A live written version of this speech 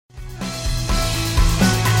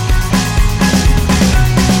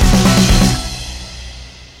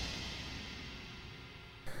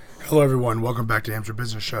Hello, everyone. Welcome back to Hamster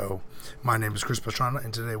Business Show. My name is Chris Pastrana,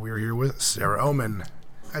 and today we are here with Sarah Oman.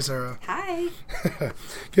 Hi, Sarah. Hi.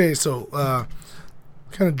 Okay, so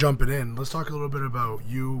kind of jumping in, let's talk a little bit about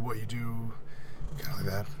you, what you do, kind of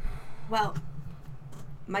like that. Well,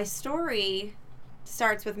 my story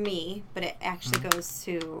starts with me, but it actually goes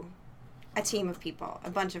to a team of people, a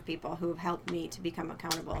bunch of people who have helped me to become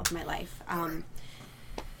accountable of my life.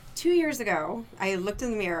 2 years ago, I looked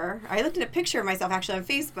in the mirror. I looked at a picture of myself actually on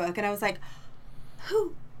Facebook, and I was like,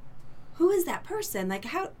 who is that person? Like,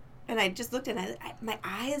 how? And I just looked at it. My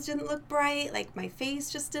eyes didn't look bright. Like, my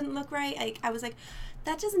face just didn't look right. I was like,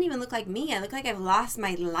 that doesn't even look like me. I look like I've lost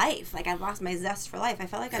my life. Like, I've lost my zest for life. I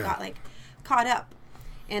felt like I got, like, caught up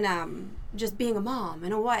in just being a mom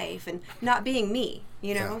and a wife and not being me,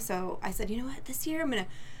 you know? Yeah. So I said, you know what? This year I'm going to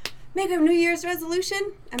make a New Year's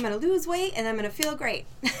resolution. I'm going to lose weight and I'm going to feel great.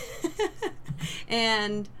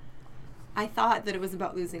 And I thought that it was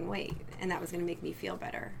about losing weight and that was going to make me feel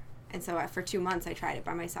better. And so for 2 months I tried it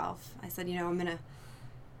by myself. I said, you know, I'm going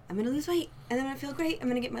to lose weight and I'm going to feel great. I'm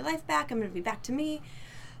going to get my life back. I'm going to be back to me.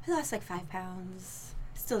 I lost like 5 pounds.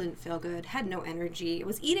 Still didn't feel good. Had no energy.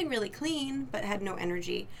 Was eating really clean, but had no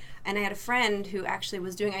energy. And I had a friend who actually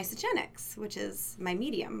was doing Isagenix, which is my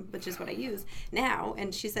medium, which is what I use now.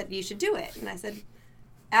 And she said, you should do it. And I said,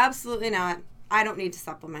 absolutely not. I don't need to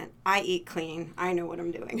supplement. I eat clean. I know what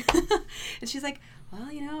I'm doing. And she's like, well,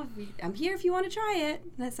 you know, I'm here if you want to try it.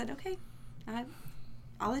 And I said, okay,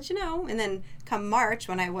 I'll let you know. And then come March,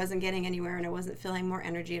 when I wasn't getting anywhere and I wasn't feeling more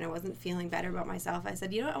energy and I wasn't feeling better about myself, I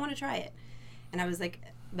said, you know what, I want to try it. And I was like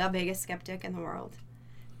the biggest skeptic in the world.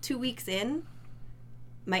 2 weeks in,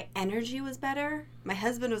 my energy was better. My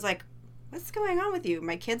husband was like, what's going on with you?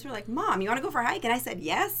 My kids were like, Mom, you want to go for a hike? And I said,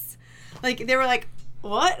 yes. Like, they were like,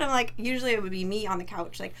 what? And I'm like, usually it would be me on the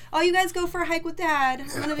couch. Like, oh, you guys go for a hike with Dad. I'm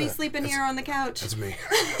going to be sleeping here on the couch. That's me.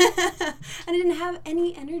 And I didn't have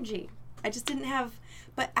any energy. I just didn't have,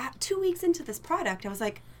 but 2 weeks into this product, I was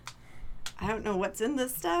like, I don't know what's in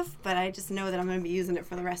this stuff, but I just know that I'm going to be using it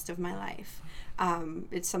for the rest of my life.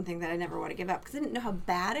 It's something that I never want to give up because I didn't know how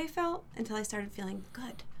bad I felt until I started feeling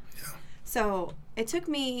good. Yeah. So it took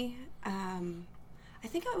me, I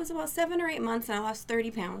think it was about 7 or 8 months, and I lost 30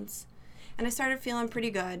 pounds. And I started feeling pretty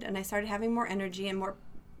good, and I started having more energy and more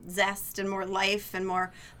zest and more life and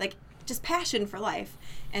more, like, just passion for life.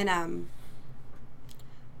 And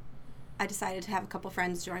I decided to have a couple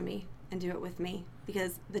friends join me and do it with me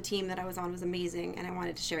because the team that I was on was amazing, and I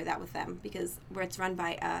wanted to share that with them because it's run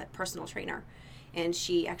by a personal trainer. And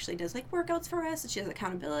she actually does, like, workouts for us. She does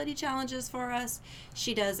accountability challenges for us.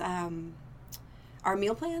 She does our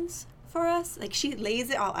meal plans for us. Like, she lays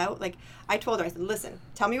it all out. Like, I told her, I said, listen,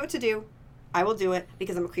 tell me what to do. I will do it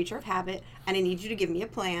because I'm a creature of habit, and I need you to give me a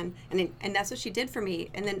plan. And that's what she did for me.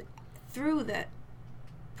 And then through the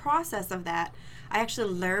process of that, I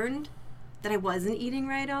actually learned that I wasn't eating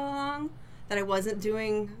right all along, that I wasn't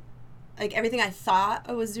doing, like, everything I thought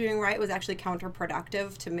I was doing right was actually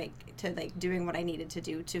counterproductive to doing what I needed to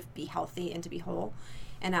do to be healthy and to be whole.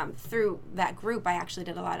 And through that group, I actually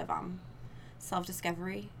did a lot of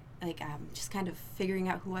self-discovery, like just kind of figuring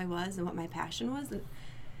out who I was and what my passion was. And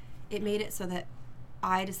it made it so that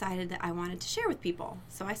I decided that I wanted to share with people.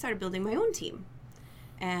 So I started building my own team.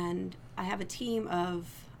 And I have a team of,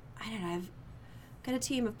 I've got a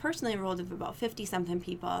team of personally enrolled of about 50-something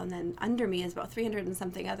people, and then under me is about 300 and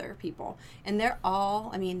something other people. And they're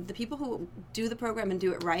all, the people who do the program and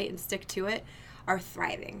do it right and stick to it are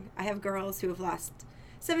thriving. I have girls who have lost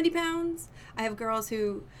 70 pounds. I have girls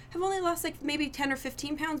who have only lost like maybe 10 or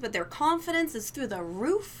 15 pounds, but their confidence is through the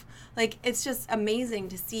roof. Like, it's just amazing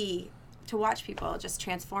to watch people just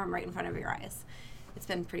transform right in front of your eyes. It's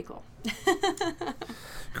been pretty cool.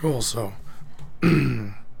 Cool. So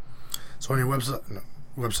on your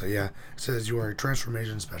website, yeah, it says you are a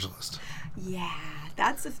transformation specialist. Yeah,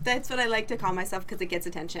 that's what I like to call myself because it gets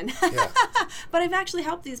attention. Yeah. But I've actually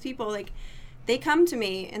helped these people. Like, they come to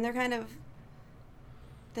me and they're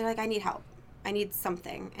like, I need help. I need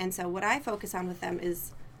something. And so what I focus on with them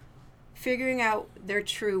is figuring out their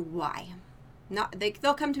true why.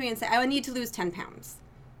 They'll come to me and say, I need to lose 10 pounds.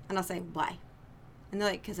 And I'll say, why? And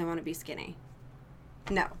they're like, because I want to be skinny.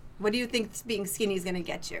 No. What do you think being skinny is going to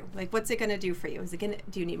get you? Like, what's it going to do for you?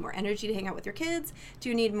 Do you need more energy to hang out with your kids? Do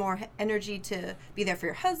you need more energy to be there for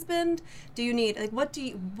your husband? Do you need, like,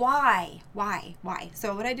 why?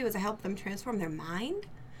 So what I do is I help them transform their mind,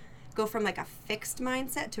 go from like a fixed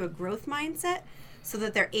mindset to a growth mindset so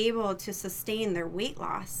that they're able to sustain their weight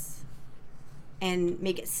loss and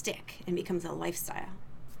make it stick and becomes a lifestyle.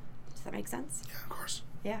 Does that make sense? Yeah, of course.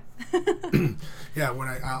 Yeah. Yeah, when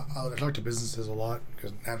I talk to businesses a lot,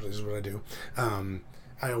 because naturally this is what I do,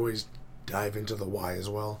 I always dive into the why as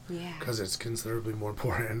well. Yeah. Because it's considerably more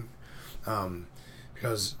important.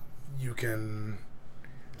 Because you can...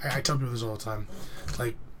 I tell people this all the time.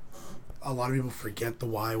 Like, a lot of people forget the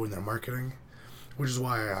why when they're marketing, which is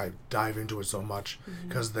why I dive into it so much,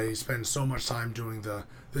 because they spend so much time doing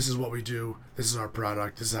this is what we do, this is our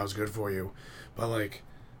product, this is how it's good for you. But, like,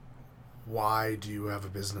 why do you have a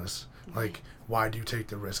business? Like, why do you take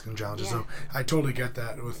the risk and challenges? Yeah. So I totally get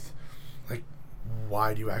that with, like,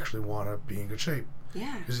 why do you actually want to be in good shape?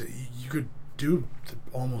 Yeah. Because you could do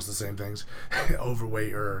almost the same things,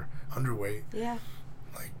 overweight or underweight. Yeah.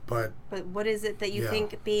 Like, but what is it that you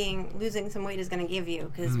think losing some weight is going to give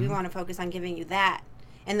you? Because we want to focus on giving you that,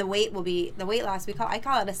 and the weight loss. I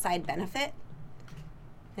call it a side benefit.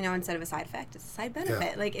 You know, instead of a side effect, it's a side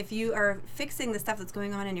benefit. Yeah. Like if you are fixing the stuff that's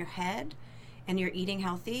going on in your head, and you're eating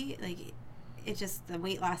healthy, like the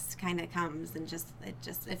weight loss kind of comes, and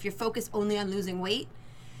if you're focused only on losing weight,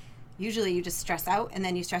 usually you just stress out, and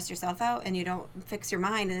then you stress yourself out, and you don't fix your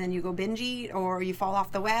mind, and then you go binge eat, or you fall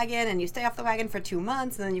off the wagon, and you stay off the wagon for 2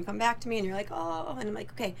 months, and then you come back to me, and you're like, oh, and I'm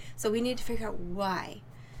like, okay, so we need to figure out why.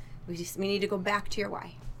 We need to go back to your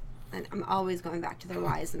why. And I'm always going back to their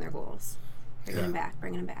whys and their goals. Bringing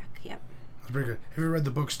them back, yep. That's pretty good. Have you ever read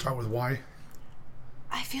the book Start With Why?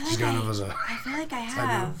 I feel Just like kind of as a I feel like I side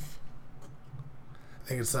have. note. I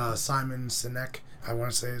think it's Simon Sinek. I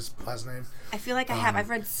want to say his last name. I feel like I have. I've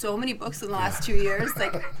read so many books in the last 2 years.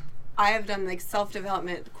 Like, I have done like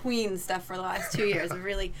self-development queen stuff for the last 2 years.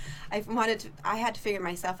 I had to figure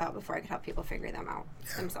myself out before I could help people figure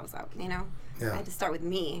themselves out. You know, I had to start with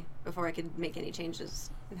me before I could make any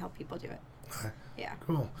changes and help people do it. Okay. Yeah.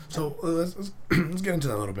 Cool. So let's get into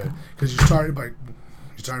that a little bit, because you started by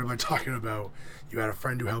talking about you had a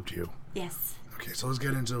friend who helped you. Yes. Okay, so let's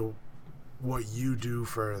get into what you do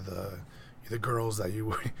for the girls that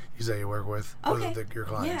you say you work with, Okay. or your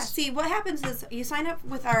clients. Yeah. See, what happens is you sign up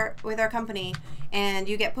with our company, and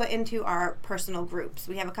you get put into our personal groups.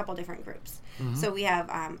 We have a couple different groups. So we have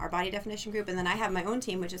our body definition group, and then I have my own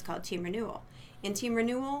team, which is called Team Renewal. In Team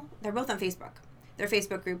Renewal, they're both on Facebook. They're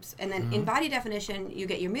Facebook groups. And then in body definition, you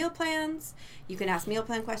get your meal plans. You can ask meal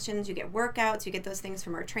plan questions. You get workouts. You get those things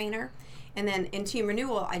from our trainer. And then in Team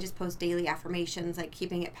Renewal, I just post daily affirmations, like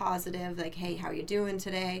keeping it positive, like, hey, how are you doing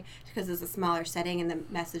today? Because it's a smaller setting and the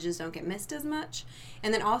messages don't get missed as much.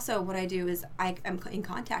 And then also what I do is I'm in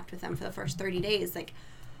contact with them for the first 30 days. Like,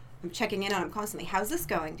 I'm checking in on them constantly. How's this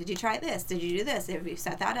going? Did you try this? Did you do this? Have you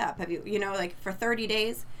set that up? Have you, like for 30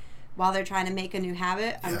 days while they're trying to make a new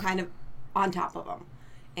habit, I'm kind of on top of them.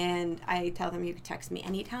 And I tell them, you can text me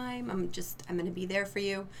anytime. I'm going to be there for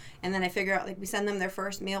you. And then I figure out, like, we send them their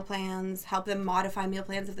first meal plans, help them modify meal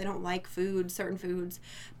plans if they don't like certain foods.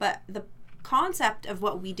 But the concept of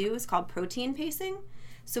what we do is called protein pacing.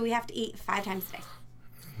 So we have to eat 5 times a day.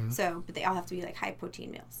 So, but they all have to be like high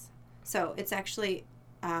protein meals. So it's actually,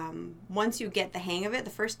 once you get the hang of it,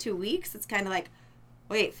 the first 2 weeks, it's kind of like,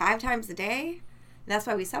 wait, 5 times a day? That's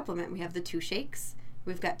why we supplement. We have the 2 shakes.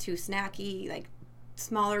 We've got 2 snacky, like,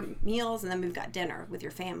 smaller meals, and then we've got dinner with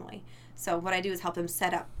your family. So what I do is help them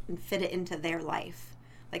set up and fit it into their life,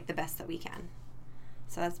 like the best that we can.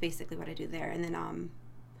 So that's basically what I do there. And then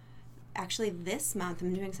actually this month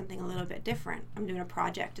I'm doing something a little bit different. I'm doing a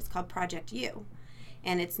project. It's called Project You.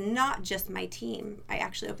 And it's not just my team. I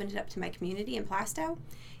actually opened it up to my community in Plastow.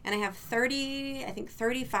 And I have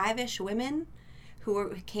 35-ish women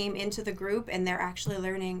who came into the group, and they're actually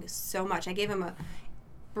learning so much. I gave them a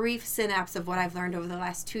brief synapse of what I've learned over the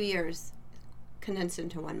last 2 years, condensed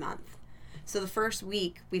into 1 month. So the first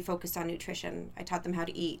week, we focused on nutrition. I taught them how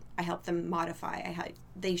to eat. I helped them modify.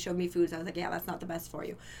 They showed me foods. I was like, yeah, that's not the best for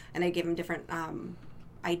you. And I gave them different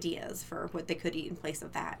ideas for what they could eat in place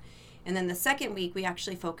of that. And then the second week, we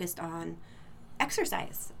actually focused on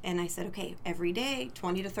exercise. And I said, okay, every day,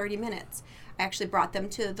 20 to 30 minutes. I actually brought them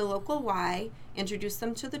to the local Y, introduced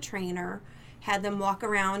them to the trainer, had them walk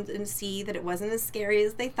around and see that it wasn't as scary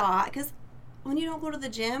as they thought. Because when you don't go to the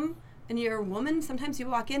gym and you're a woman, sometimes you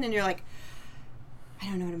walk in and you're like, I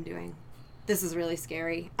don't know what I'm doing. This is really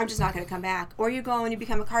scary. I'm just not going to come back. Or you go and you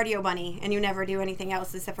become a cardio bunny and you never do anything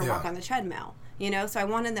else except for walk on the treadmill. So I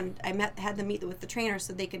wanted them, had them meet with the trainer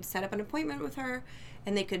so they could set up an appointment with her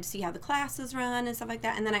and they could see how the classes run and stuff like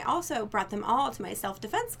that. And then I also brought them all to my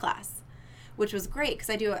self-defense class, which was great because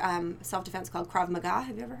I do a self-defense called Krav Maga.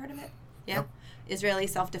 Have you ever heard of it? Yeah. Yep. Israeli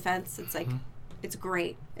self-defense. It's like, it's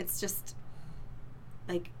great. It's just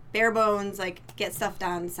like bare bones, like get stuff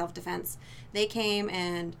done, self-defense. They came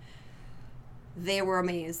and they were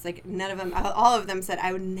amazed. Like none of them, all of them said,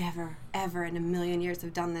 I would never, ever in a million years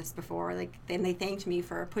have done this before. Like, then they thanked me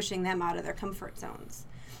for pushing them out of their comfort zones.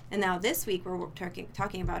 And now this week we're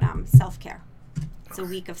talking about self-care. It's a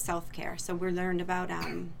week of self-care. So we learned about,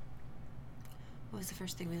 what was the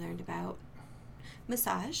first thing we learned about?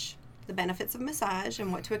 Massage, the benefits of massage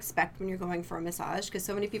and what to expect when you're going for a massage. Because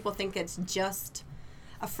so many people think it's just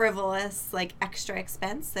a frivolous, like, extra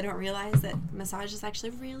expense. They don't realize that massage is actually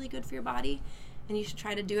really good for your body. And you should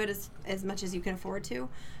try to do it as much as you can afford to.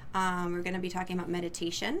 We're going to be talking about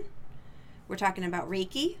meditation. We're talking about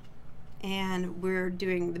Reiki. And we're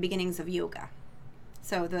doing the beginnings of yoga.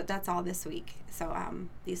 So that's all this week. So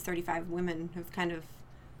these 35 women have kind of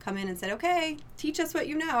come in and said, okay, teach us what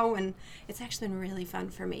you know. And it's actually been really fun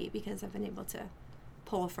for me because I've been able to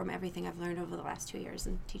pull from everything I've learned over the last 2 years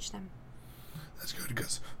and teach them. That's good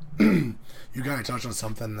because you kind of touched on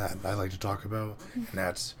something that I like to talk about, and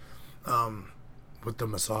that's with the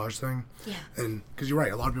massage thing. Yeah. And because you're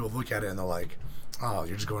right, a lot of people look at it and they're like, oh,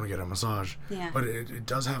 you're just going to get a massage. Yeah. But it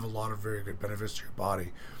does have a lot of very good benefits to your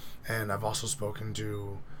body. And I've also spoken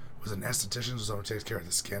to, was an esthetician, so someone who takes care of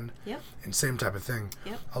the skin. Yep. And same type of thing.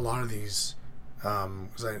 Yep. A lot of these,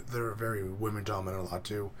 because they're very women dominant a lot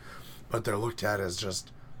too, but they're looked at as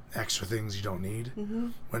just extra things you don't need,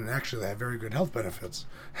 when actually they have very good health benefits.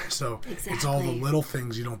 So It's all the little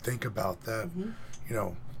things you don't think about that, you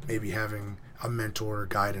know, maybe having a mentor or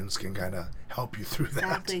guidance can kind of help you through that.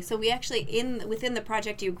 Exactly. So we actually, within the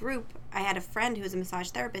Project U group, I had a friend who was a massage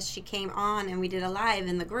therapist. She came on and we did a live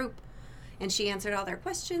in the group. And she answered all their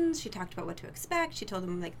questions. She talked about what to expect. She told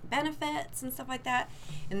them, like, the benefits and stuff like that.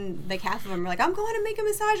 And, like, half of them were like, I'm going to make a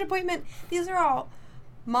massage appointment. These are all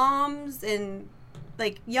moms and,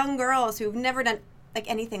 like, young girls who've never done, like,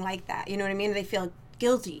 anything like that. You know what I mean? They feel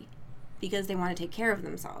guilty because they want to take care of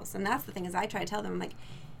themselves. And that's the thing is I try to tell them, like,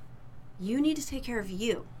 you need to take care of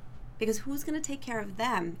you. Because who's going to take care of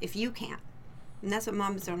them if you can't? And that's what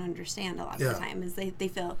moms don't understand a lot of the time is they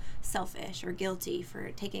feel selfish or guilty for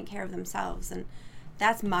taking care of themselves. And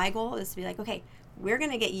that's my goal is to be like, okay, we're going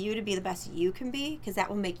to get you to be the best you can be because that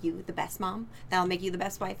will make you the best mom. That will make you the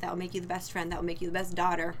best wife. That will make you the best friend. That will make you the best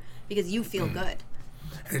daughter because you feel good.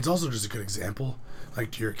 And it's also just a good example, like,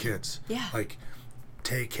 to your kids. Yeah. Like,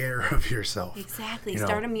 take care of yourself. Exactly. You know?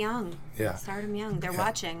 Start them young. Yeah. Start them young. They're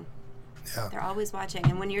watching. Yeah. They're always watching.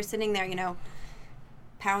 And when you're sitting there, you know,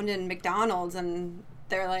 pounding McDonald's and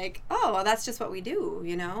they're like, oh, well, that's just what we do,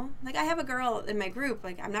 you know? Like, I have a girl in my group,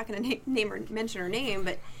 like, I'm not going to mention her name,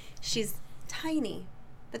 but she's tiny.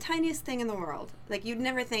 The tiniest thing in the world. Like, you'd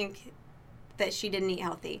never think that she didn't eat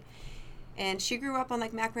healthy. And she grew up on,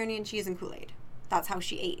 like, macaroni and cheese and Kool-Aid. That's how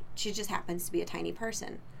she ate. She just happens to be a tiny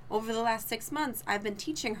person. Over the last 6 months, I've been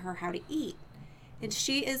teaching her how to eat. And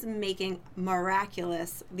she is making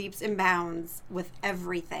miraculous leaps and bounds with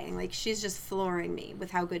everything. Like, she's just flooring me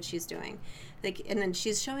with how good she's doing. Like, and then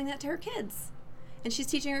she's showing that to her kids. And she's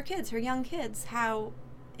teaching her kids, her young kids, how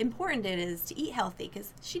important it is to eat healthy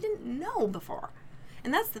because she didn't know before.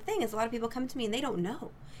 And that's the thing is a lot of people come to me and they don't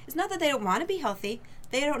know. It's not that they don't want to be healthy.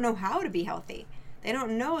 They don't know how to be healthy. They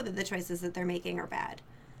don't know that the choices that they're making are bad.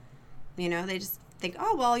 You know, they just think,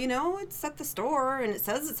 oh, well, you know, it's at the store and it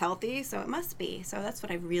says it's healthy, so it must be. So that's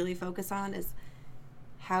what I really focus on is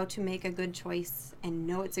how to make a good choice and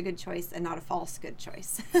know it's a good choice and not a false good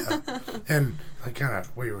choice. Yeah. And like kind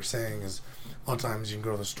of what you were saying is a lot of times you can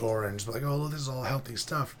go to the store and just be like, oh, this is all healthy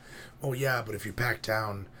stuff. Well, yeah, but if you pack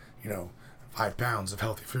down, you know, 5 pounds of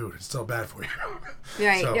healthy food, it's still bad for you.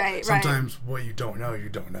 Right, so right. Sometimes what you don't know, you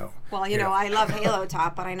don't know. Well, you know, I love Halo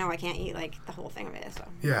Top, but I know I can't eat like the whole thing of it. So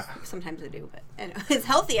yeah, sometimes I do, but it's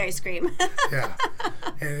healthy ice cream. Yeah,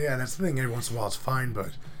 and that's the thing. Every once in a while, it's fine, but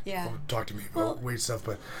yeah, talk to me about weight stuff.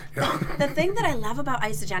 But you know, the thing that I love about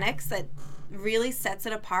Isagenix that really sets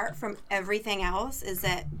it apart from everything else is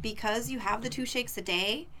that because you have the 2 shakes a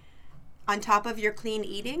day, on top of your clean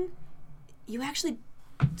eating, you actually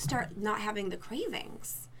start not having the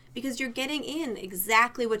cravings because you're getting in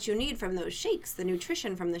exactly what you need from those shakes. The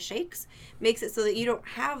nutrition from the shakes makes it so that you don't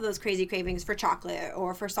have those crazy cravings for chocolate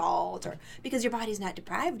or for salt or because your body's not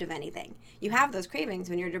deprived of anything. You have those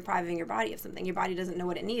cravings when you're depriving your body of something. Your body doesn't know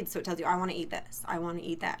what it needs, so it tells you, I want to eat this, I want to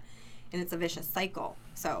eat that. And it's a vicious cycle.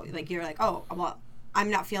 So like you're like, oh, well,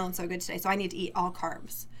 I'm not feeling so good today, so I need to eat all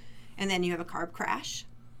carbs. And then you have a carb crash.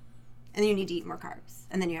 And then you need to eat more carbs.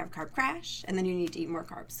 And then you have a carb crash. And then you need to eat more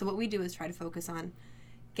carbs. So what we do is try to focus on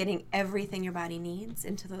getting everything your body needs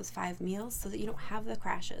into those 5 meals so that you don't have the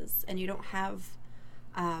crashes and you don't have,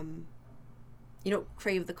 you don't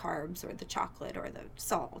crave the carbs or the chocolate or the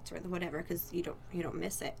salt or the whatever because you don't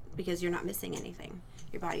miss it because you're not missing anything.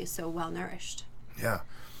 Your body is so well nourished. Yeah.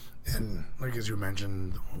 And like as you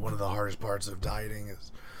mentioned, one of the hardest parts of dieting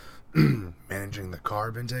is managing the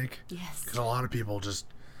carb intake. Yes. Because a lot of people just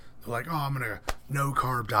they're like, oh, I'm going to no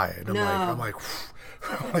carb diet. And No. I'm like,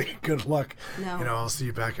 like, good luck. No. You know, I'll see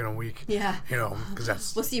you back in a week. Yeah. You know, because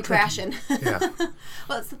that's We'll see you tricky. crashing. Yeah.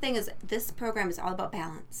 Well, it's the thing is, this program is all about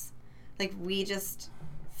balance. Like, we just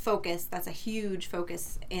focus. That's a huge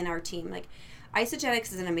focus in our team. Like,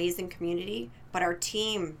 Isagenix is an amazing community, but our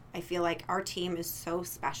team, I feel like our team is so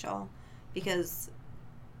special because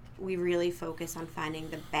we really focus on finding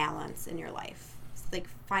the balance in your life. It's like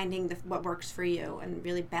finding what works for you and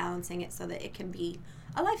really balancing it so that it can be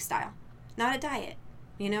a lifestyle, not a diet,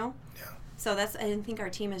 you know? Yeah. So I think our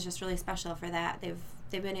team is just really special for that.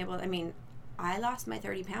 They've been able, I mean, I lost my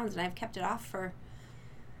 30 pounds and I've kept it off for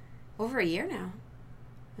over a year now.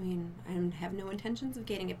 I mean, I have no intentions of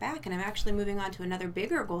getting it back, and I'm actually moving on to another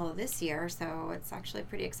bigger goal this year, so it's actually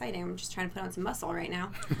pretty exciting. I'm just trying to put on some muscle right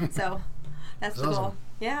now. So that's the goal. Awesome.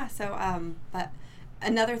 Yeah, so, but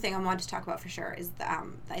another thing I wanted to talk about for sure is the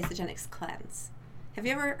Isagenix cleanse. Have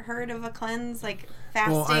you ever heard of a cleanse, like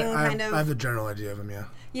fasting kind of? I have the general idea of them, yeah.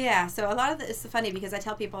 Yeah, so a lot of it's funny because I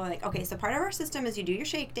tell people, like, okay, so part of our system is you do your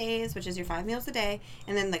shake days, which is your 5 meals a day,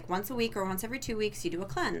 and then, like, once a week or once every 2 weeks, you do a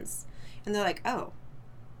cleanse. And they're like, oh,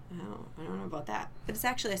 I don't know about that. But it's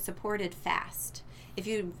actually a supported fast. If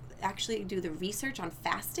you actually do the research on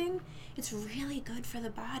fasting, it's really good for the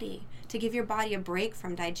body. To give your body a break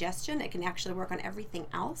from digestion, it can actually work on everything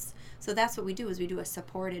else. So that's what we do, is we do a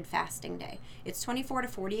supported fasting day. It's 24 to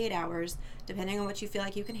 48 hours, depending on what you feel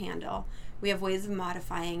like you can handle. We have ways of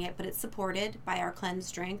modifying it, but it's supported by our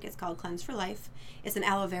cleanse drink. It's called Cleanse for Life. It's an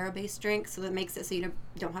aloe vera-based drink, so that makes it so you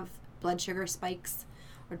don't have blood sugar spikes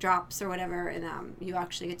or drops or whatever, and you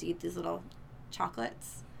actually get to eat these little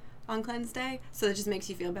chocolates on cleanse day, so it just makes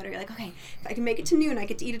you feel better. You're like, okay, if I can make it to noon, I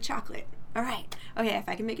get to eat a chocolate. All right. Okay, if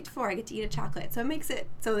I can make it to 4, I get to eat a chocolate. So it makes it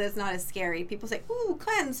so that it's not as scary. People say, ooh,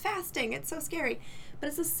 cleanse, fasting, it's so scary. But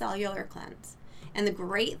it's a cellular cleanse. And the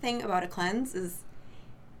great thing about a cleanse is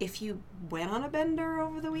if you went on a bender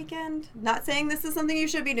over the weekend, not saying this is something you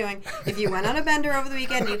should be doing, if you went on a bender over the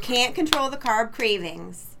weekend, you can't control the carb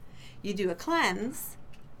cravings. You do a cleanse,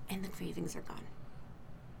 and the cravings are gone.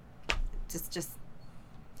 Just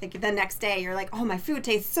like the next day, you're like, oh, my food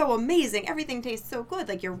tastes so amazing. Everything tastes so good.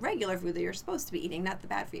 Like your regular food that you're supposed to be eating, not the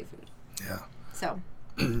bad for you food. Yeah. So,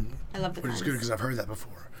 I love the Which is good because I've heard that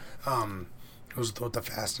before. With the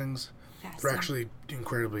fastings, they're actually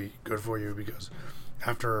incredibly good for you because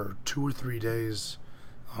after 2 or 3 days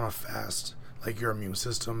on a fast, like your immune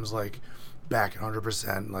system's like back at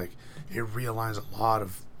 100%. Like it realigns a lot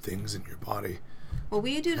of things in your body. Well,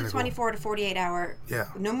 we do the 24 to 48 hour. Yeah.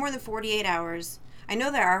 No more than 48 hours. I know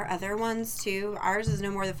there are other ones too. Ours is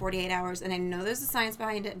no more than 48 hours, and I know there's a science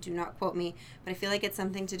behind it. Do not quote me, but I feel like it's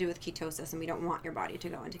something to do with ketosis, and we don't want your body to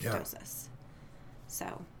go into ketosis.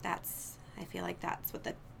 So I feel like that's what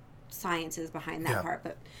the science is behind that part.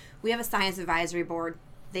 But we have a science advisory board.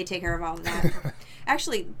 They take care of all of that.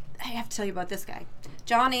 Actually, I have to tell you about this guy,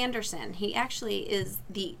 John Anderson. He actually is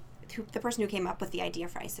the person who came up with the idea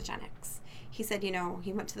for Isagenix. He said,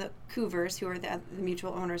 he went to the Coovers, who are the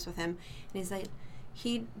mutual owners with him, and he's like,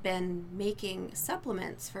 he'd been making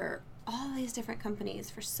supplements for all these different companies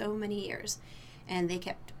for so many years, and they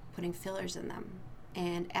kept putting fillers in them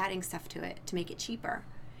and adding stuff to it to make it cheaper.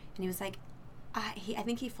 And he was like, I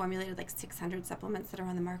think he formulated like 600 supplements that are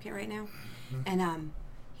on the market right now. Mm-hmm. And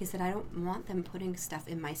he said, I don't want them putting stuff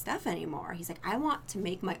in my stuff anymore. He's like, I want to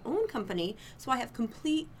make my own company so I have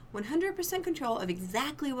complete 100% control of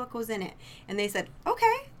exactly what goes in it. And they said,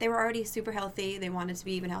 okay. They were already super healthy. They wanted to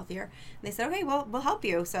be even healthier. And they said, okay, well, we'll help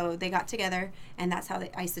you. So they got together, and that's how the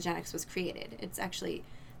Isagenix was created. It's actually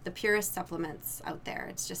the purest supplements out there.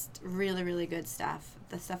 It's just really, really good stuff.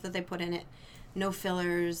 The stuff that they put in it, no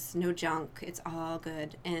fillers, no junk. It's all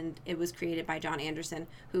good. And it was created by John Anderson,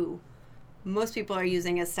 who most people are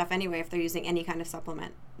using as stuff anyway if they're using any kind of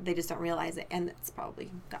supplement. They just don't realize it, and it's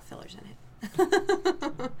probably got fillers in it.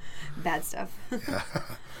 Bad stuff. Yeah.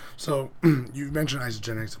 So you've mentioned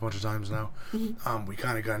Isagenix a bunch of times now. Mm-hmm. We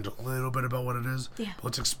kind of got into a little bit about what it is. Yeah. But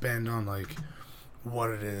let's expand on like what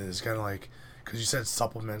it is, kind of like, because you said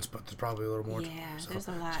supplements, but there's probably a little more. Yeah, so there's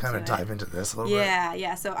a lot. Kind of dive into this a little bit.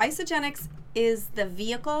 Yeah. So Isagenix is the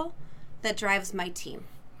vehicle that drives my team.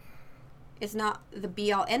 It's not the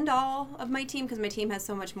be-all, end-all of my team because my team has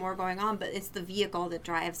so much more going on, but it's the vehicle that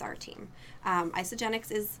drives our team.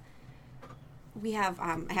 Isagenix is, we have,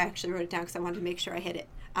 I actually wrote it down because I wanted to make sure I hit it.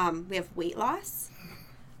 We have weight loss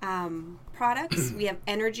products. We have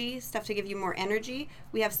energy, stuff to give you more energy.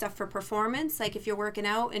 We have stuff for performance, like if you're working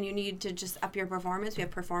out and you need to just up your performance, we have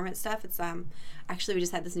performance stuff. It's actually, we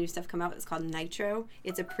just had this new stuff come out. It's called Nitro.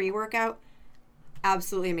 It's a pre-workout.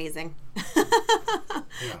 Absolutely amazing.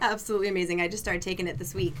 Yeah. Absolutely amazing. I just started taking it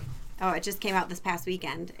this week. Oh, it just came out this past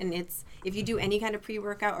weekend. And it's, if you do any kind of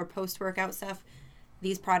pre-workout or post-workout stuff,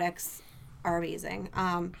 these products are amazing.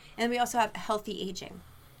 And we also have healthy aging,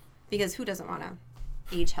 because who doesn't want to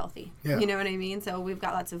age healthy? Yeah. You know what I mean? So we've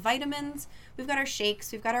got lots of vitamins, we've got our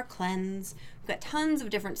shakes, we've got our cleanse, we've got tons of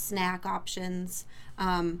different snack options.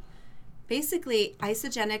 Basically,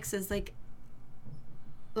 Isagenix is like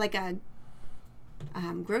a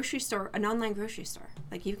grocery store, an online grocery store.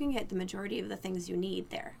 Like, you can get the majority of the things you need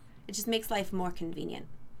there. It just makes life more convenient.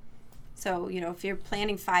 So, you know, if you're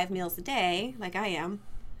planning 5 meals a day, like I am,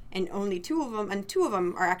 and only 2 of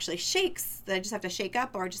them are actually shakes that I just have to shake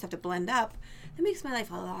up or just have to blend up, that makes my life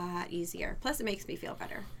a lot easier. Plus, it makes me feel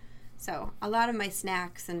better. So, a lot of my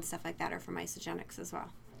snacks and stuff like that are from Isagenix as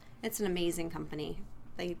well. It's an amazing company.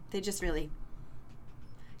 They just really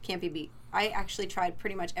can't be beat. I actually tried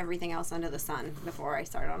pretty much everything else under the sun before I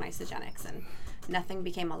started on Isagenix, and nothing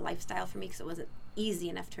became a lifestyle for me because it wasn't easy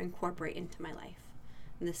enough to incorporate into my life.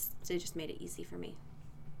 And they just made it easy for me.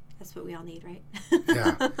 That's what we all need, right?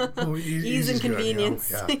 Yeah. Well, Ease and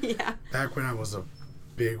convenience. Good, yeah. Yeah. Back when I was a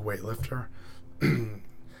big weightlifter,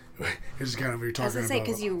 it's kind of, we were talking about. I was going to say,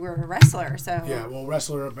 because you were a wrestler, so. Yeah, well,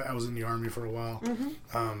 wrestler, I was in the Army for a while.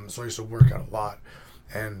 Mm-hmm. So I used to work out a lot.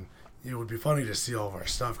 And it would be funny to see all of our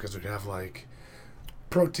stuff, because we'd have, like,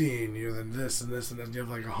 protein, you know, then this and this, and then you have,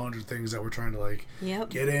 like, 100 things that we're trying to, like,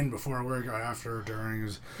 get in before work, or after, or during.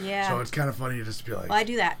 Yeah. So it's kind of funny to just be like, well, I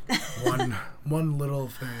do that. one little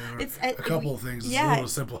thing, or a couple of things. It's a little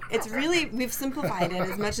simpler. It's really, we've simplified it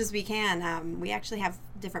as much as we can. We actually have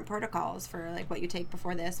different protocols for, like, what you take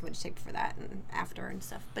before this, what you take before that, and after and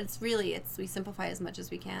stuff. But we simplify as much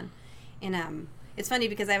as we can. And it's funny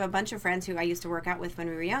because I have a bunch of friends who I used to work out with when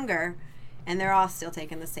we were younger, and they're all still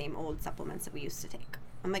taking the same old supplements that we used to take.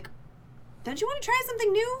 I'm like, don't you want to try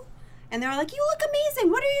something new? And they're like, you look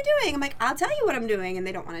amazing. What are you doing? I'm like, I'll tell you what I'm doing. And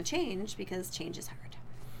they don't want to change because change is hard.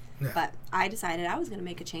 Yeah. But I decided I was going to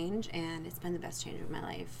make a change, and it's been the best change of my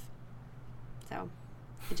life. So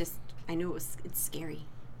I knew it's scary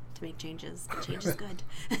to make changes, but change is good.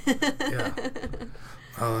 Yeah.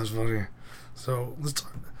 Oh, that's funny. So let's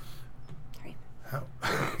talk.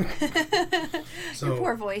 So, your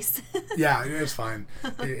poor voice. Yeah, it's fine.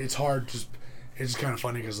 It's hard. It's kind of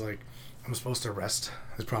funny because, like, I'm supposed to rest.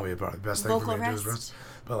 It's probably about the best thing for me to do is rest.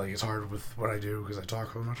 But, like, it's hard with what I do because I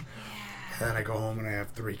talk so much. Yeah. And then I go home and I have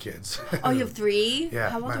 3 kids. Oh, you have 3? Yeah.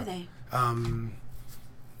 How old are they?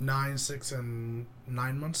 9, 6, and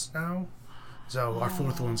 9 months now. So our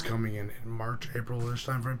 4th one's coming in March, April-ish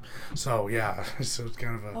time frame. So yeah, so it's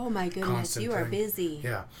kind of a my goodness, you are busy.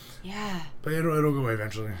 Yeah. Yeah. But it'll go away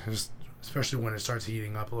eventually. Especially when it starts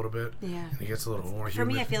heating up a little bit. Yeah. And it gets a little more humid. For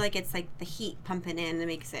me, I feel like it's like the heat pumping in that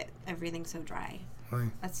makes everything so dry.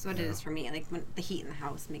 Really? That's what it is for me. Like, when the heat in the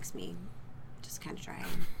house makes me just kind of dry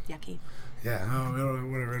and yucky. Yeah.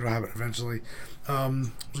 Whatever. It'll happen eventually. What was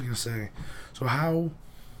I gonna say? So how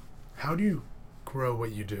do you grow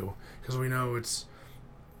what you do? Because we know it's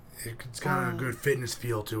got a good fitness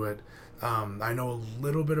feel to it. I know a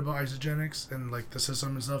little bit about Isagenix and, like, the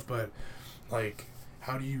system and stuff, but, like,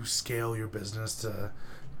 how do you scale your business to,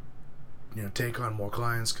 you know, take on more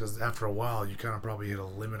clients? Because after a while, you kind of probably hit a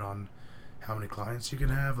limit on how many clients you can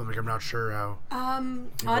have. I'm not sure how.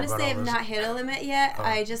 Honestly, I've not hit a limit yet.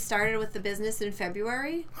 I just started with the business in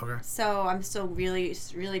February. Okay. So I'm still really,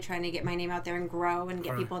 really trying to get my name out there and grow and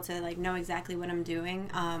get people to, like, know exactly what I'm doing.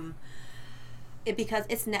 Because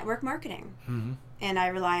it's network marketing, and I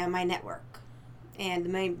rely on my network.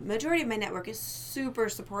 And my majority of my network is super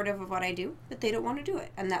supportive of what I do, but they don't want to do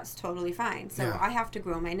it, and that's totally fine. So I have to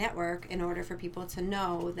grow my network in order for people to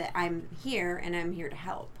know that I'm here and I'm here to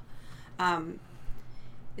help.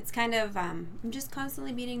 It's kind of, I'm just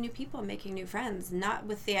constantly meeting new people and making new friends, not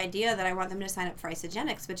with the idea that I want them to sign up for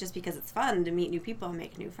Isagenix, but just because it's fun to meet new people and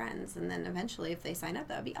make new friends. And then eventually, if they sign up,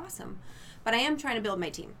 that would be awesome. But I am trying to build my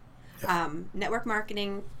team. Network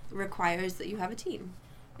marketing requires that you have a team,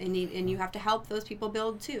 and you have to help those people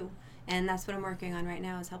build too. And that's what I'm working on right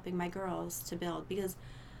now, is helping my girls to build, because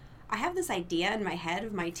I have this idea in my head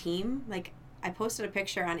of my team. Like, I posted a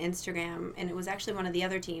picture on Instagram, and it was actually one of the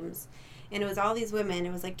other teams, and it was all these women.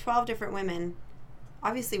 It was like 12 different women.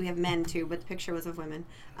 Obviously we have men too, but the picture was of women,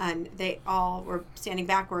 and they all were standing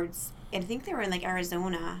backwards, and I think they were in, like,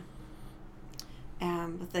 Arizona,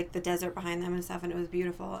 with, like, the desert behind them and stuff, and it was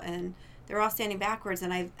beautiful, and they were all standing backwards,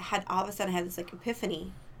 and all of a sudden I had this, like,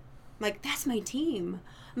 epiphany. I'm like, that's my team.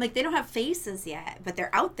 I'm like, they don't have faces yet, but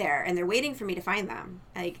they're out there, and they're waiting for me to find them,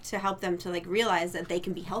 like, to help them to, like, realize that they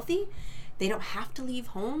can be healthy. They don't have to leave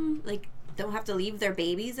home, like, don't have to leave their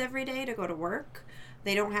babies every day to go to work.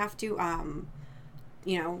 They don't have to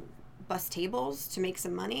bus tables to make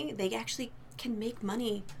some money. They actually can make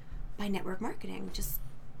money by network marketing.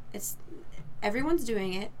 Everyone's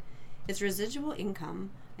doing it. It's residual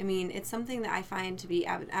income. I mean, it's something that I find to be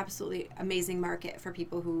an absolutely amazing market for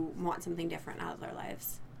people who want something different out of their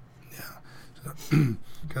lives. Yeah,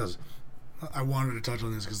 because I wanted to touch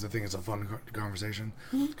on this because I think it's a fun conversation.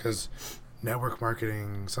 Because network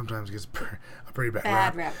marketing sometimes gets a pretty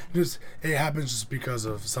bad rap. It happens just because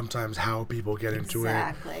of sometimes how people get into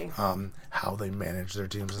it, how they manage their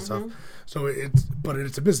teams and stuff. So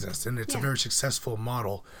it's a business and it's a very successful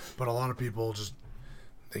model, but a lot of people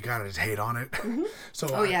they kind of just hate on it. So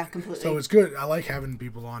completely. So it's good. I like having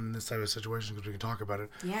people on in this type of situation because we can talk about it.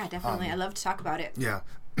 Yeah, definitely. I love to talk about it. Yeah,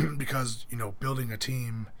 because building a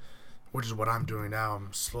team, which is what I'm doing now.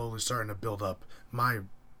 I'm slowly starting to build up my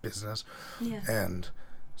business. Yeah. And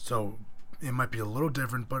so it might be a little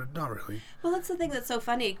different, but not really. Well, that's the thing that's so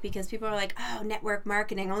funny because people are like, oh, network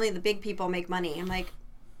marketing, only the big people make money. I'm like,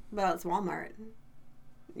 well, it's Walmart.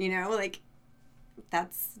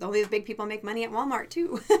 That's only the big people make money at Walmart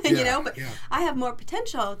too. But I have more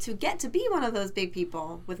potential to get to be one of those big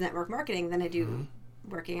people with network marketing than I do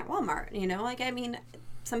working at Walmart.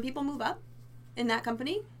 Some people move up in that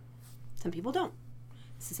company. Some people don't.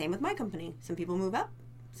 It's the same with my company. Some people move up.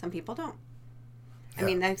 Some people don't.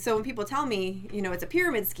 Yeah. So when people tell me, it's a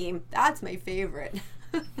pyramid scheme, that's my favorite.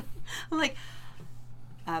 I'm like,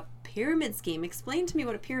 a pyramid scheme? Explain to me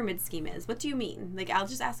what a pyramid scheme is. What do you mean? I'll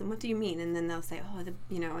just ask them, what do you mean? And then they'll say, and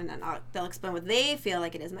then they'll explain what they feel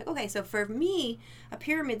like it is. I'm like, okay, so for me, a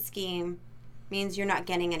pyramid scheme means you're not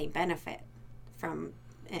getting any benefit from,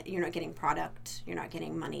 you're not getting product, you're not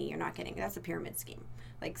getting money, that's a pyramid scheme.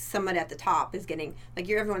 Someone at the top is getting,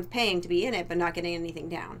 everyone's paying to be in it, but not getting anything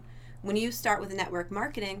down. When you start with network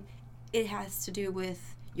marketing, it has to do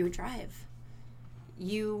with your drive.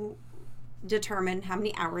 You determine how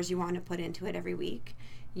many hours you want to put into it every week.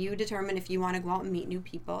 You determine if you want to go out and meet new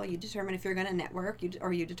people. You determine if you're going to network,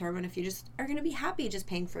 or you determine if you just are going to be happy just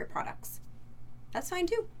paying for your products. That's fine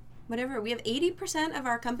too. Whatever. We have 80% of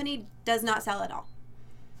our company does not sell at all.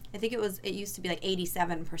 I think it used to be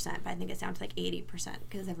 87%, but I think it's down to 80%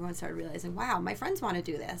 because everyone started realizing, wow, my friends want to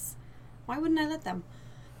do this. Why wouldn't I let them?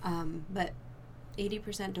 But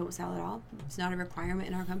 80% don't sell at all. It's not a requirement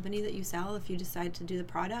in our company that you sell if you decide to do the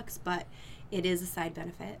products, but it is a side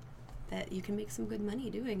benefit that you can make some good money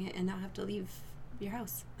doing it and not have to leave your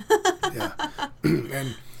house. Yeah.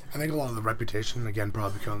 And I think a lot of the reputation, again,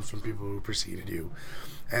 probably comes from people who preceded you.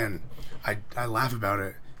 And I laugh about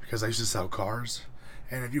it because I used to sell cars.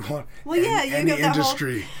 And if you want any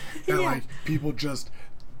industry that people just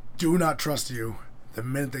do not trust you the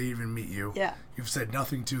minute they even meet you, you've said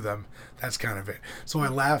nothing to them, that's kind of it. So I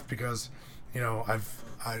laugh because,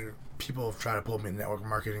 people have tried to pull me in network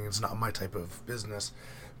marketing. It's not my type of business,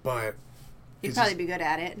 but you'd probably be good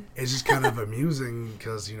at it. It's just kind of amusing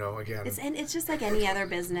because, again, it's just like any other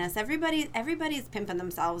business. Everybody's pimping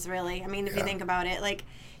themselves, really. If you think about it,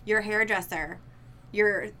 you're a hairdresser.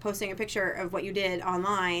 You're posting a picture of what you did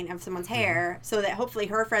online of someone's hair so that hopefully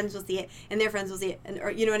her friends will see it and their friends will see it. Or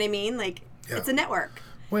you know what I mean? It's a network.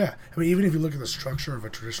 Well, yeah. Even if you look at the structure of a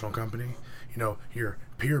traditional company, your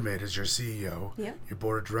pyramid is your CEO, your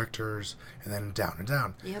board of directors, and then down and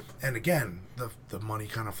down. Yep. And again, the money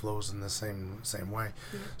kind of flows in the same way.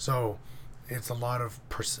 Yep. So it's a lot of,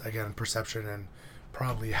 perception and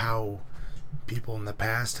probably how people in the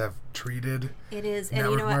past have treated. It is, and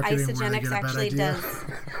you know what Isagenix actually does.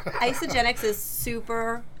 Isagenix is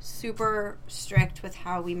super, super strict with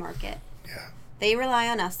how we market. Yeah. They rely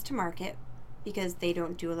on us to market because they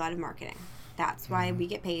don't do a lot of marketing. That's why we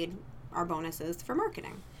get paid our bonuses for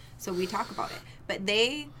marketing. So we talk about it. But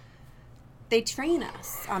they train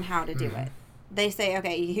us on how to do it. They say,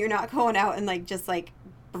 okay, you're not going out and just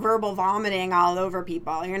verbal vomiting all over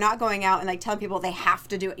people. You're not going out and telling people they have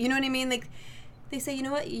to do it. You know what I mean? They say, you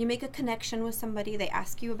know what? You make a connection with somebody. They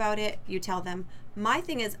ask you about it. You tell them. My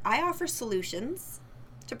thing is I offer solutions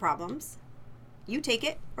to problems. You take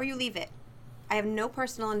it or you leave it. I have no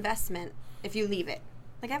personal investment if you leave it.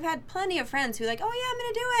 I've had plenty of friends who oh yeah, I'm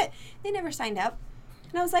going to do it. They never signed up.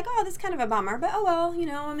 And I was like, oh, this is kind of a bummer, but oh well,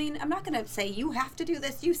 I'm not going to say you have to do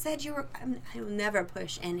this. You said you were, I will never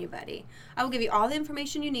push anybody. I will give you all the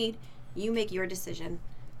information you need. You make your decision.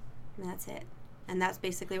 And that's it. And that's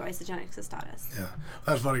basically what Isagenix has taught us. Yeah.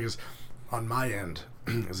 That's funny because on my end,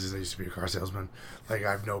 because I used to be a car salesman, I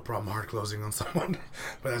have no problem hard closing on someone,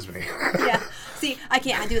 but that's me. Yeah. See, I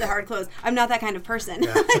can't do the hard close. I'm not that kind of person.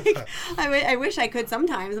 Yeah. I wish I could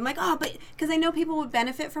sometimes. I'm but because I know people would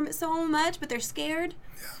benefit from it so much, but they're scared.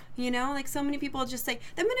 Yeah. So many people just say,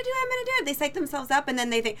 I'm going to do it. They psych themselves up and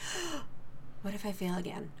then they think, what if I fail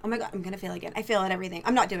again? Oh my God, I'm going to fail again. I fail at everything.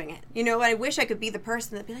 I'm not doing it. You know, I wish I could be the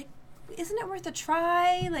person that'd be like, isn't it worth a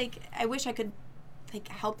try? Like, I wish I could, like,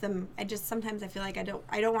 help them. Sometimes I feel like I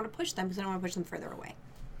don't want to push them because I don't want to push them further away.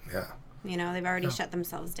 Yeah. You know, they've already shut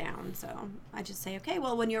themselves down. So I just say, okay,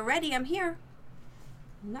 well, when you're ready, I'm here.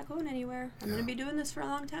 I'm not going anywhere. I'm going to be doing this for a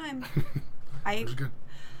long time. That's good.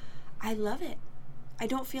 I love it. I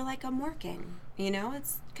don't feel like I'm working. You know,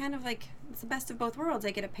 it's kind of like, it's the best of both worlds.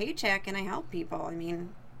 I get a paycheck and I help people. I mean,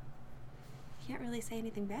 can't really say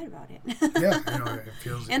anything bad about it. Yeah, you know, it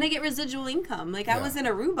feels. And I get residual income. Like, I was in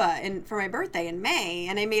Aruba for my birthday in May,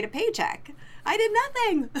 and I made a paycheck. I did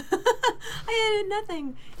nothing. I did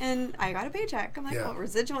nothing, and I got a paycheck. I'm like, well,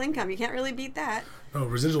 residual income. You can't really beat that. No,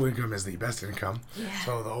 residual income is the best income. Yeah.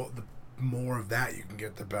 So the more of that you can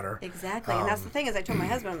get, the better. Exactly, and that's the thing. Is I told my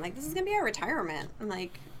husband, I'm like, this is gonna be our retirement. I'm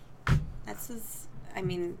like, I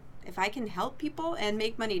mean, if I can help people and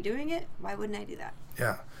make money doing it, why wouldn't I do that?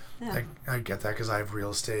 Yeah. I get that because I have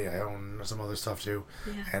real estate. I own some other stuff too.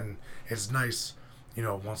 Yeah. And it's nice, you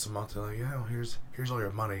know, once a month they're like, here's all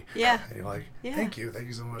your money. Yeah. And you're like, thank you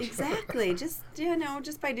so much. Exactly. Just, you know,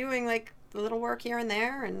 just by doing like the little work here and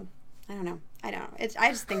there, and I don't know.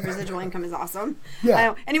 I just think residual income is awesome.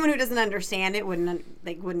 Yeah. Anyone who doesn't understand it wouldn't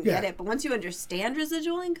get it. But once you understand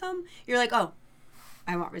residual income, you're like, oh,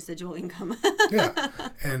 I want residual income. Yeah.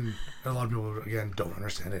 And a lot of people, again, don't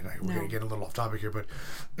understand it. We're going to get a little off topic here, but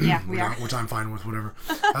we are. Which I'm fine with, whatever.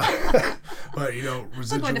 But, you know,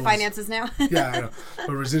 residuals. I'm going to finances now. Yeah, I know. But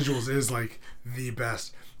residuals is like the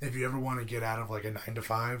best. If you ever want to get out of like a 9 to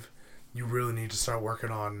 5, you really need to start working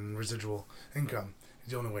on residual income.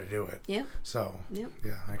 It's the only way to do it. Yeah. So, yeah,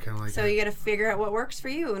 I kind of like So you got to figure out what works for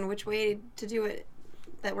you and which way to do it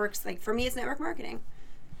that works. Like, for me, it's network marketing.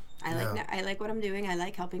 I like what I'm doing. I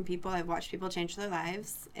like helping people. I've watched people change their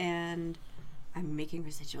lives, and I'm making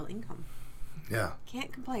residual income. Yeah.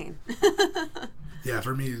 Can't complain. Yeah,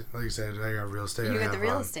 for me, like I said, I got real estate. You got the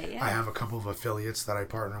real estate, yeah. I have a couple of affiliates that I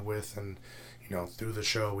partner with, and, you know, through the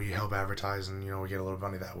show, we help advertise, and, you know, we get a little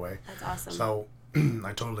money that way. That's awesome. So,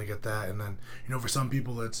 I totally get that. And then, you know, for some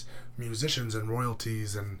people, it's musicians and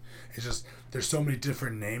royalties, and it's just, there's so many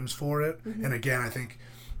different names for it. Mm-hmm. And again, I think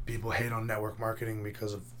people hate on network marketing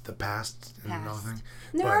because of the past and everything.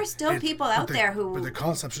 There are still people out there who... But the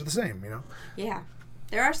concepts are the same, you know? Yeah.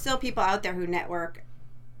 There are still people out there who network,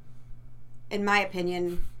 in my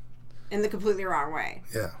opinion, in the completely wrong way.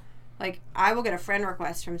 Yeah. Like, I will get a friend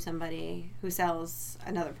request from somebody who sells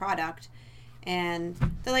another product, and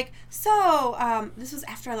they're like, so, this was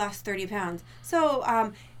after I lost 30 pounds.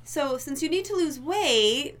 So since you need to lose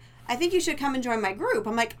weight, I think you should come and join my group.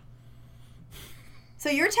 I'm like, so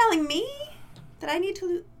you're telling me that I need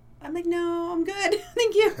to... I'm like, no, I'm good.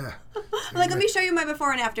 Thank you. Yeah. I'm like, let me show you my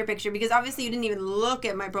before and after picture, because obviously you didn't even look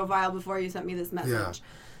at my profile before you sent me this message. Yeah.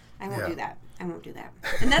 I won't do that. I won't do that.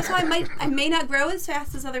 And that's why I may not grow as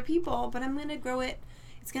fast as other people, but I'm going to grow it.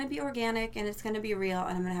 It's going to be organic, and it's going to be real, and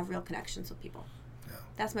I'm going to have real connections with people. Yeah.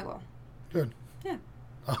 That's my goal. Good. Yeah.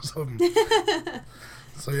 Awesome.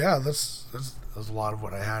 So, yeah, that's a lot of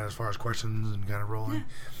what I had as far as questions and kind of rolling.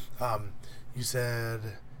 Yeah. You said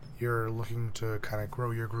you're looking to kind of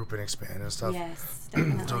grow your group and expand and stuff. Yes,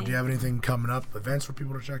 definitely. So do you have anything coming up, events for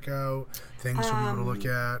people to check out, things for people to look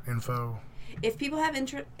at, info? If people have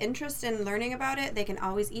interest in learning about it, they can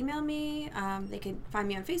always email me. They can find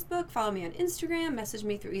me on Facebook, follow me on Instagram, message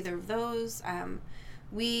me through either of those.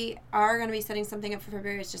 We are going to be setting something up for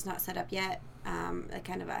February. It's just not set up yet. Like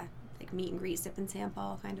kind of a meet and greet, sip and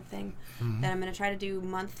sample kind of thing that I'm going to try to do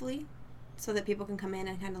monthly, so that people can come in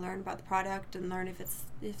and kind of learn about the product and learn if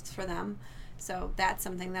it's for them. So that's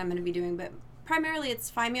something that I'm going to be doing. But primarily it's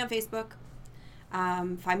find me on Facebook,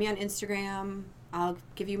 find me on Instagram. I'll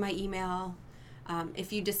give you my email.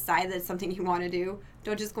 If you decide that's something you want to do,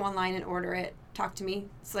 don't just go online and order it. Talk to me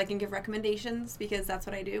so I can give recommendations, because that's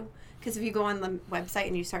what I do. Because if you go on the website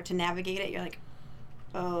and you start to navigate it, you're like,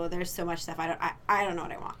 oh, there's so much stuff. I don't know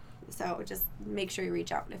what I want. So just make sure you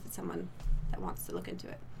reach out if it's someone that wants to look into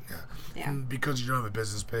it. Yeah. And because you don't have a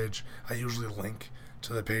business page, I usually link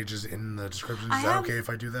to the pages in the description. Is that okay if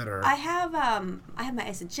I do that? Or I have my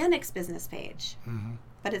Isagenix business page,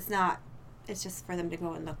 but it's not. It's just for them to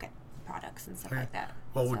go and look at products and stuff like that.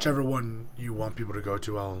 Well, whichever one you want people to go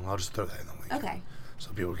to, I'll just throw that in the link. Okay.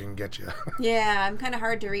 So people can get you. Yeah, I'm kind of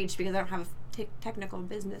hard to reach because I don't have a technical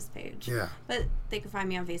business page. Yeah. But they can find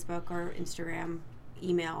me on Facebook or Instagram,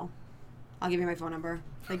 email. I'll give you my phone number.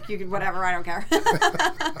 Like, you could, whatever, I don't care.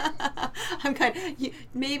 I'm kind of,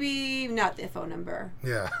 maybe not the phone number.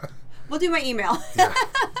 Yeah. We'll do my email. Yeah.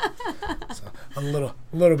 So a little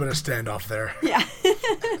bit of standoff there. Yeah.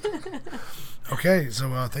 Okay, so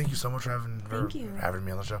thank you so much for Thank you. having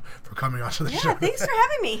me on the show, for coming onto the show. Yeah, thanks for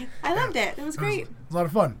having me. I loved it. It was great. It was a lot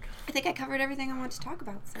of fun. I think I covered everything I wanted to talk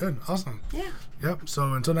about. So. Good, awesome. Yeah. Yep.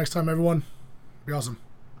 So until next time, everyone, be awesome.